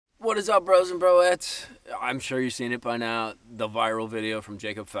What is up, bros and broettes? I'm sure you've seen it by now. The viral video from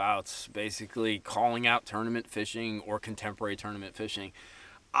Jacob Fouts basically calling out tournament fishing or contemporary tournament fishing.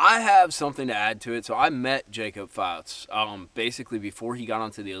 I have something to add to it. So I met Jacob Fouts basically before he got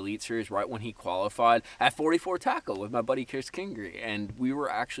onto the Elite Series, right when he qualified at 44 tackle with my buddy Chris Kingery, and we were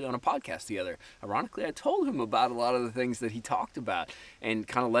actually on a podcast together. Ironically, I told him about a lot of the things that he talked about and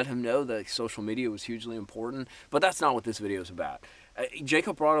kind of let him know that social media was hugely important, but that's not what this video is about.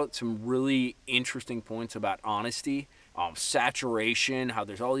 Jacob brought out some really interesting points about honesty, saturation, how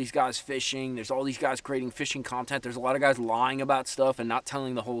there's all these guys fishing, there's all these guys creating fishing content, there's a lot of guys lying about stuff and not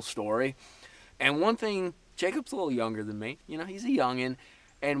telling the whole story. And one thing, Jacob's a little younger than me, you know, he's a youngin',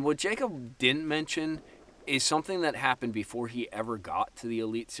 and what Jacob didn't mention is something that happened before he ever got to the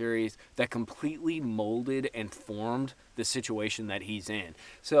Elite Series that completely molded and formed the situation that he's in.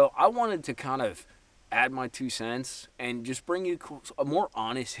 So I wanted to kind of add my 2 cents and just bring you a more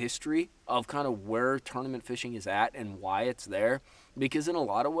honest history of kind of where tournament fishing is at and why it's there, because in a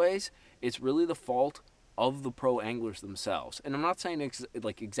lot of ways it's really the fault of the pro anglers themselves. And I'm not saying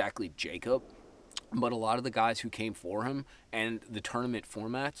like exactly Jacob, but a lot of the guys who came for him and the tournament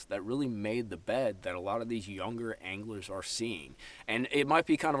formats that really made the bed that a lot of these younger anglers are seeing. And it might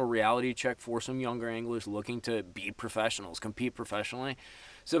be kind of a reality check for some younger anglers looking to be professionals, compete professionally.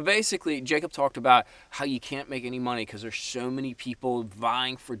 So basically, Jacob talked about how you can't make any money because there's so many people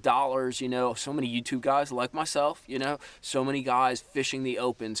vying for dollars, you know, so many YouTube guys like myself, you know, so many guys fishing the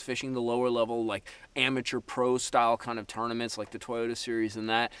opens, fishing the lower level, like amateur pro style kind of tournaments like the Toyota Series and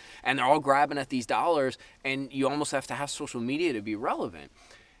that, and they're all grabbing at these dollars, and you almost have to have social media to be relevant.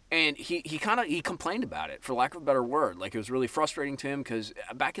 And he complained about it, for lack of a better word. Like, it was really frustrating to him because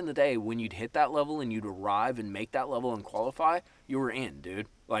back in the day, when you'd hit that level and you'd arrive and make that level and qualify, you were in, dude.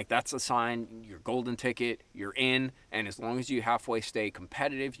 Like, that's a sign, your golden ticket, you're in, and as long as you halfway stay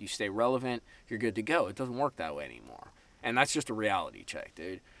competitive, you stay relevant, you're good to go. It doesn't work that way anymore. And that's just a reality check,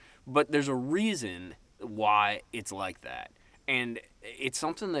 dude. But there's a reason why it's like that. And it's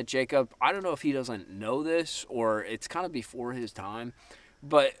something that Jacob, I don't know if he doesn't know this or it's kind of before his time,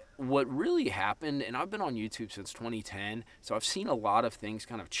 but what really happened, and I've been on YouTube since 2010, so I've seen a lot of things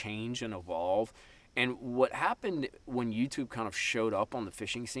kind of change and evolve. And what happened when YouTube kind of showed up on the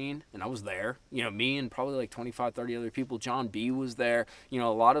fishing scene, and I was there, you know, me and probably like 25, 30 other people, John B was there, you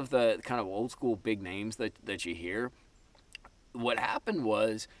know, a lot of the kind of old school big names that you hear. What happened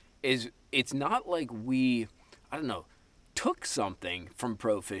is it's not like we, I don't know, took something from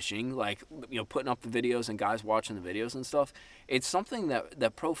pro fishing, like, you know, putting up the videos and guys watching the videos and stuff. It's something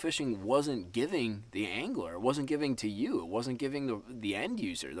that pro fishing wasn't giving the angler, it wasn't giving to you, it wasn't giving the end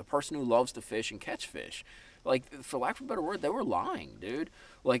user, the person who loves to fish and catch fish. Like, for lack of a better word, they were lying, dude.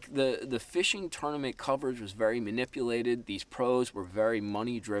 Like, the fishing tournament coverage was very manipulated. These pros were very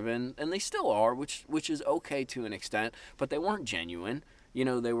money driven, and they still are, which is okay to an extent, but they weren't genuine. You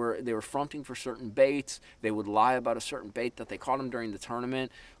know, they were fronting for certain baits. They would lie about a certain bait that they caught them during the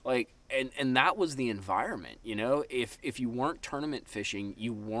tournament. Like, and that was the environment, you know? If you weren't tournament fishing,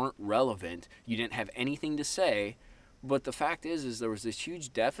 you weren't relevant. You didn't have anything to say. But the fact is there was this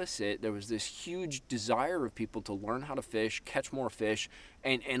huge deficit. There was this huge desire of people to learn how to fish, catch more fish,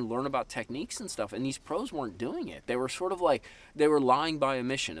 and learn about techniques and stuff. And these pros weren't doing it. They were sort of like, they were lying by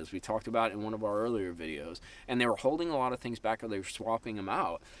omission, as we talked about in one of our earlier videos. And they were holding a lot of things back, or they were swapping them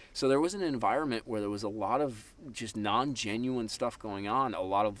out. So there was an environment where there was a lot of just non-genuine stuff going on, a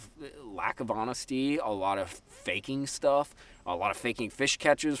lot of lack of honesty, a lot of faking stuff, a lot of faking fish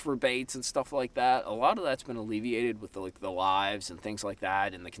catches for baits and stuff like that. A lot of that's been alleviated with the lives and things like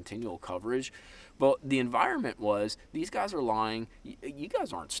that and the continual coverage. But the environment was, these guys are lying. You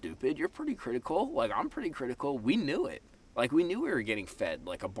guys aren't stupid. You're pretty critical. Like, I'm pretty critical. We knew it. Like, we knew we were getting fed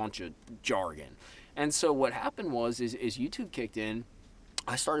like a bunch of jargon. And so what happened was YouTube kicked in.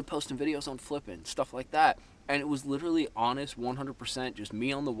 I started posting videos on flipping, stuff like that. And it was literally honest, 100%, just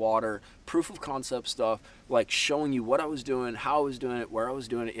me on the water, proof of concept stuff, like showing you what I was doing, how I was doing it, where I was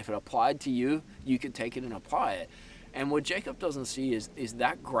doing it. If it applied to you, you could take it and apply it. And what Jacob doesn't see is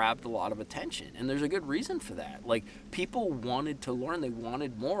that grabbed a lot of attention. And there's a good reason for that. Like, people wanted to learn, they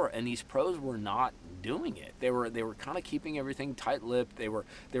wanted more, and these pros were not doing it. They were kind of keeping everything tight-lipped. They were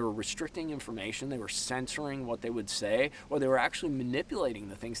restricting information. They were censoring what they would say, or they were actually manipulating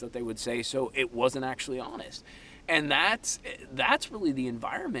the things that they would say so it wasn't actually honest. And that's really the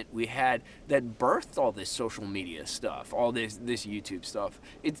environment we had that birthed all this social media stuff, all this YouTube stuff.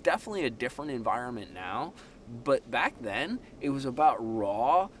 It's definitely a different environment now, But back then, it was about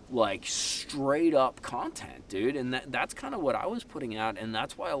raw, like straight up content, dude. And that's kind of what I was putting out. And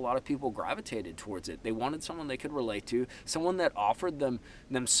that's why a lot of people gravitated towards it. They wanted someone they could relate to, someone that offered them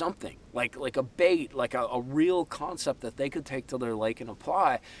something, like a bait, like a real concept that they could take to their lake and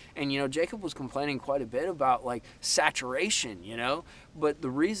apply. And, Jacob was complaining quite a bit about like saturation, but the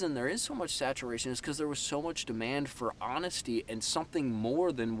reason there is so much saturation is because there was so much demand for honesty and something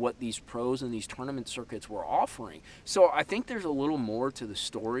more than what these pros and these tournament circuits were offering. So I think there's a little more to the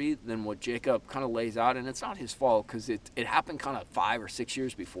story than what Jacob kind of lays out, and it's not his fault because it happened kind of 5 or 6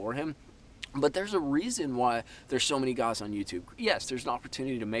 years before him. But there's a reason why there's so many guys on YouTube. Yes, there's an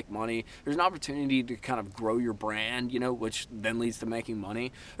opportunity to make money. There's an opportunity to kind of grow your brand, which then leads to making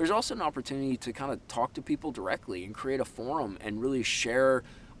money. There's also an opportunity to kind of talk to people directly and create a forum and really share.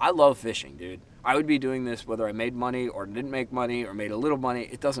 I love fishing, dude. I would be doing this whether I made money or didn't make money or made a little money.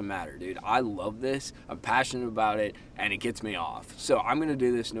 It doesn't matter, dude. I love this. I'm passionate about it, and it gets me off. So I'm going to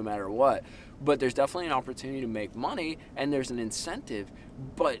do this no matter what. But there's definitely an opportunity to make money, and there's an incentive.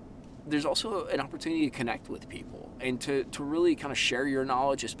 But there's also an opportunity to connect with people and to really kind of share your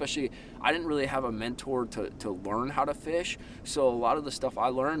knowledge. Especially, I didn't really have a mentor to learn how to fish, so a lot of the stuff I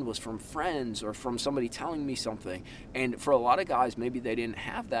learned was from friends or from somebody telling me something. And for a lot of guys, maybe they didn't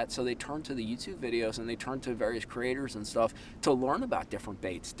have that, so they turned to the YouTube videos and they turned to various creators and stuff to learn about different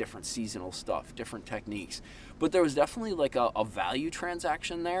baits, different seasonal stuff, different techniques. But there was definitely like a value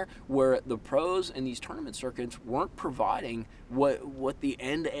transaction there where the pros in these tournament circuits weren't providing what the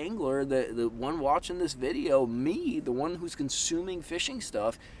end angler, the one watching this video, me, the one who's consuming fishing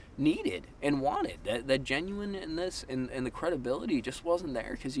stuff, needed and wanted. That genuineness and the credibility just wasn't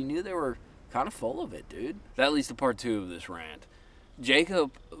there because you knew they were kind of full of it, dude. That leads to part 2 of this rant.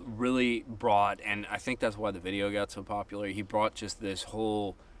 Jacob really brought, and I think that's why the video got so popular, he brought just this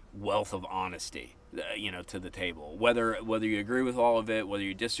whole wealth of honesty, to the table. Whether you agree with all of it, whether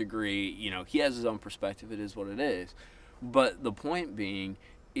you disagree, he has his own perspective. It is what it is. But the point being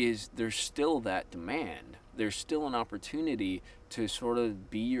is there's still that demand. There's still an opportunity to sort of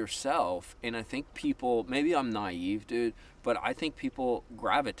be yourself. And I think people, maybe I'm naive, dude, but I think people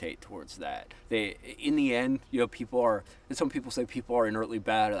gravitate towards that. In the end, some people say people are inertly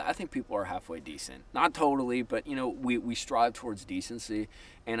bad. I think people are halfway decent. Not totally, but, we strive towards decency.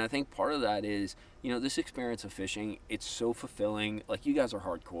 And I think part of that is, this experience of fishing, it's so fulfilling. Like, you guys are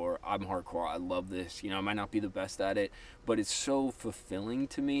hardcore. I'm hardcore. I love this. I might not be the best at it, but it's so fulfilling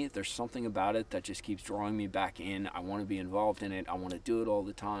to me. There's something about it that just keeps drawing me back in. I want to be involved in it. I want to do it all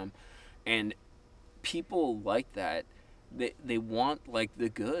the time. And people like that, they want, like, the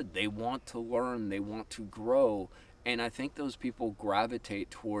good. They want to learn. They want to grow. And I think those people gravitate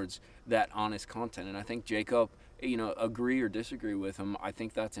towards that honest content. And I think Jacob, agree or disagree with him, I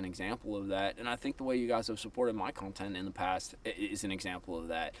think that's an example of that. And I think the way you guys have supported my content in the past is an example of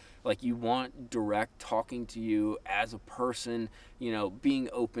that. Like, you want direct talking to you as a person, being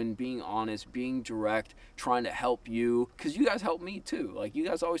open, being honest, being direct, trying to help you. Because you guys help me too. Like, you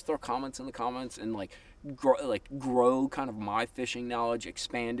guys always throw comments in the comments and grow kind of my fishing knowledge,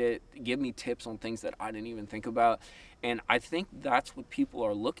 expand it, give me tips on things that I didn't even think about. And I think that's what people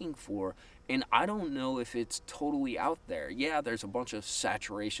are looking for. And I don't know if it's totally out there. Yeah, there's a bunch of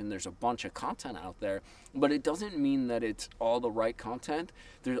saturation, there's a bunch of content out there, but it doesn't mean that it's all the right content.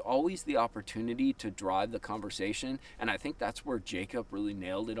 There's always the opportunity to drive the conversation, and I think that's where Jacob really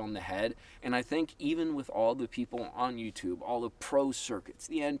nailed it on the head. And I think even with all the people on YouTube, all the pro circuits,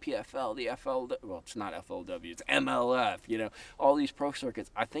 the NPFL, the FLW, well, it's not FLW, it's MLF, all these pro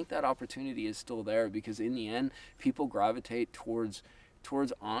circuits, I think that opportunity is still there because in the end, people gravitate towards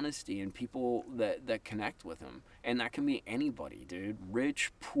honesty and people that connect with them. And that can be anybody, dude.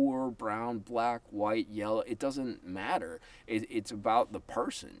 Rich, poor, brown, black, white, yellow. It doesn't matter. It's about the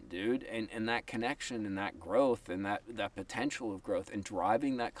person, dude. And that connection and that growth and that potential of growth and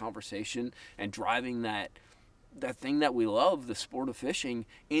driving that conversation and driving that thing that we love, the sport of fishing,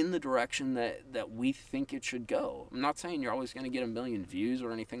 in the direction that we think it should go. I'm not saying you're always going to get 1 million views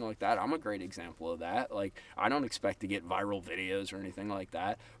or anything like that. I'm a great example of that. Like, I don't expect to get viral videos or anything like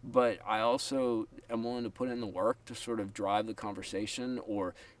that, but I also am willing to put in the work to sort of drive the conversation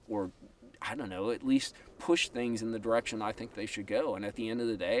or I don't know, at least push things in the direction I think they should go. And at the end of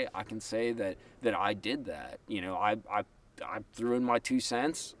the day, I can say that I did that. I threw in my 2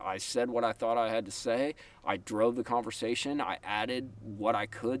 cents. I said what I thought I had to say. I drove the conversation. I added what I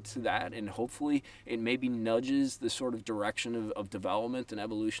could to that, and hopefully it maybe nudges the sort of direction of development and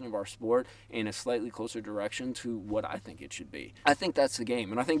evolution of our sport in a slightly closer direction to what I think it should be. I think that's the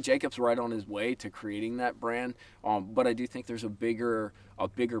game, and I think Jacob's right on his way to creating that brand, but I do think there's a bigger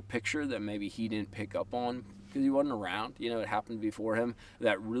picture that maybe he didn't pick up on because he wasn't around. You know, it happened before him,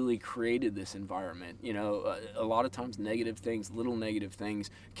 that really created this environment. You know, a lot of times negative things, little negative things,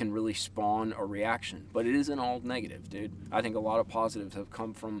 can really spawn a reaction. But it isn't all negative, dude. I think a lot of positives have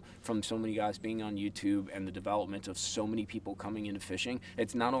come from so many guys being on YouTube and the development of so many people coming into fishing.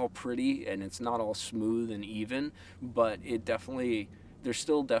 It's not all pretty and it's not all smooth and even, but there's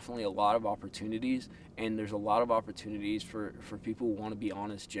still definitely a lot of opportunities, and there's a lot of opportunities for people who want to be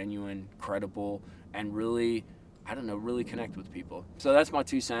honest, genuine, credible, and really, I don't know, really connect with people. So that's my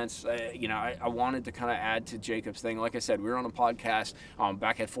 2 cents. You know, I wanted to kind of add to Jacob's thing. Like I said, we were on a podcast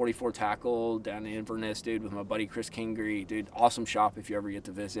back at 44 Tackle down in Inverness, dude, with my buddy Chris Kingery. Dude, awesome shop if you ever get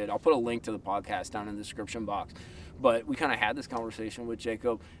to visit. I'll put a link to the podcast down in the description box. But we kind of had this conversation with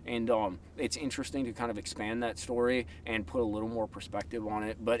Jacob, and it's interesting to kind of expand that story and put a little more perspective on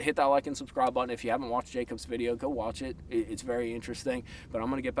it. But hit that like and subscribe button. If you haven't watched Jacob's video, go watch it. It's very interesting. But I'm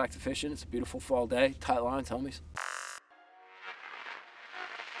going to get back to fishing. It's a beautiful fall day. Tight lines, homies.